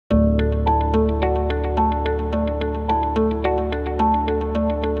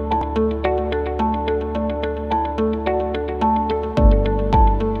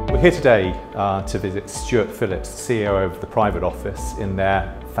here today to visit Stuart Phillips, CEO of the private office in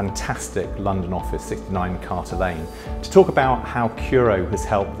their fantastic London office, 69 Carter Lane, to talk about how CURO has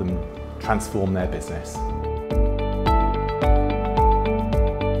helped them transform their business.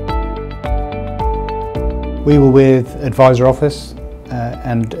 We were with Advisor Office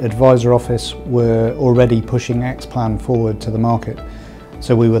and Advisor Office were already pushing X-Plan forward to the market.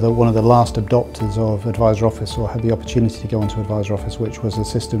 So we were one of the last adopters of Advisor Office, or had the opportunity to go onto Advisor Office, which was a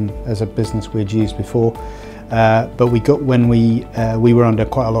system as a business we'd used before. But when we were under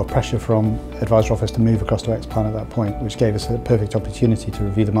quite a lot of pressure from Advisor Office to move across to X-Plan at that point, which gave us a perfect opportunity to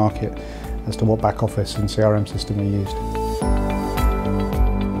review the market as to what back office and CRM system we used.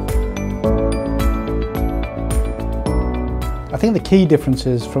 I think the key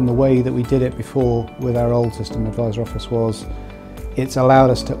differences from the way that we did it before with our old system, Advisor Office, was it's allowed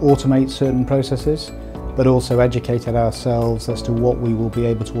us to automate certain processes, but also educated ourselves as to what we will be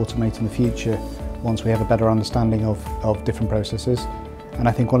able to automate in the future once we have a better understanding of different processes. And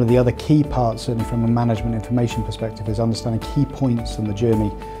I think one of the other key parts, certainly from a management information perspective, is understanding key points in the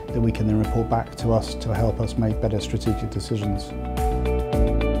journey that we can then report back to us to help us make better strategic decisions.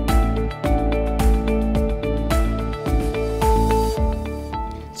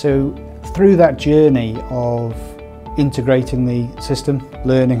 So through that journey of integrating the system,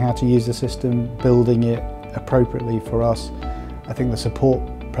 learning how to use the system, building it appropriately for us, I think the support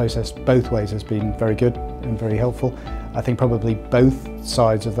process both ways has been very good and very helpful. I think probably both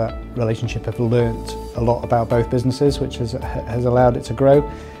sides of that relationship have learnt a lot about both businesses, which has allowed it to grow.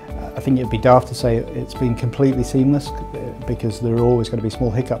 I think it'd be daft to say it's been completely seamless, because there are always going to be small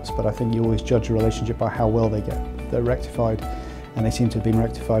hiccups, but I think you always judge a relationship by how well they're rectified, and they seem to have been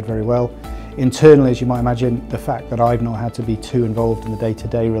rectified very well. Internally, as you might imagine, the fact that I've not had to be too involved in the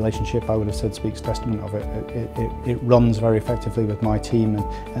day-to-day relationship, I would have said, speaks testament of it. It runs very effectively with my team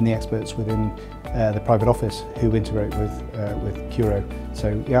and the experts within the private office who integrate with CURO.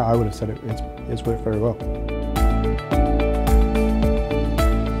 So yeah, I would have said it's worked very well.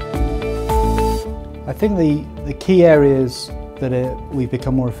 I think the key areas that we've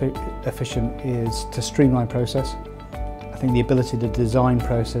become more efficient is to streamline process. I think the ability to design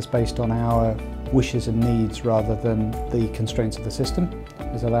process based on our wishes and needs rather than the constraints of the system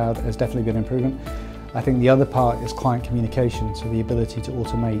has definitely been an improvement. I think the other part is client communication, so the ability to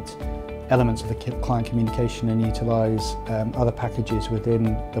automate elements of the client communication and utilise other packages within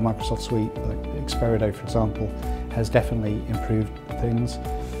the Microsoft suite, like Experido for example, has definitely improved things.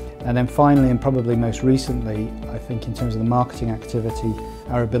 And then finally, and probably most recently, I think in terms of the marketing activity,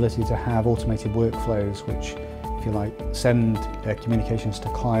 our ability to have automated workflows which, if you like, send communications to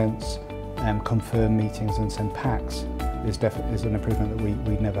clients, confirm meetings and send packs is an improvement that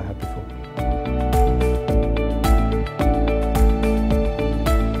we'd never had before.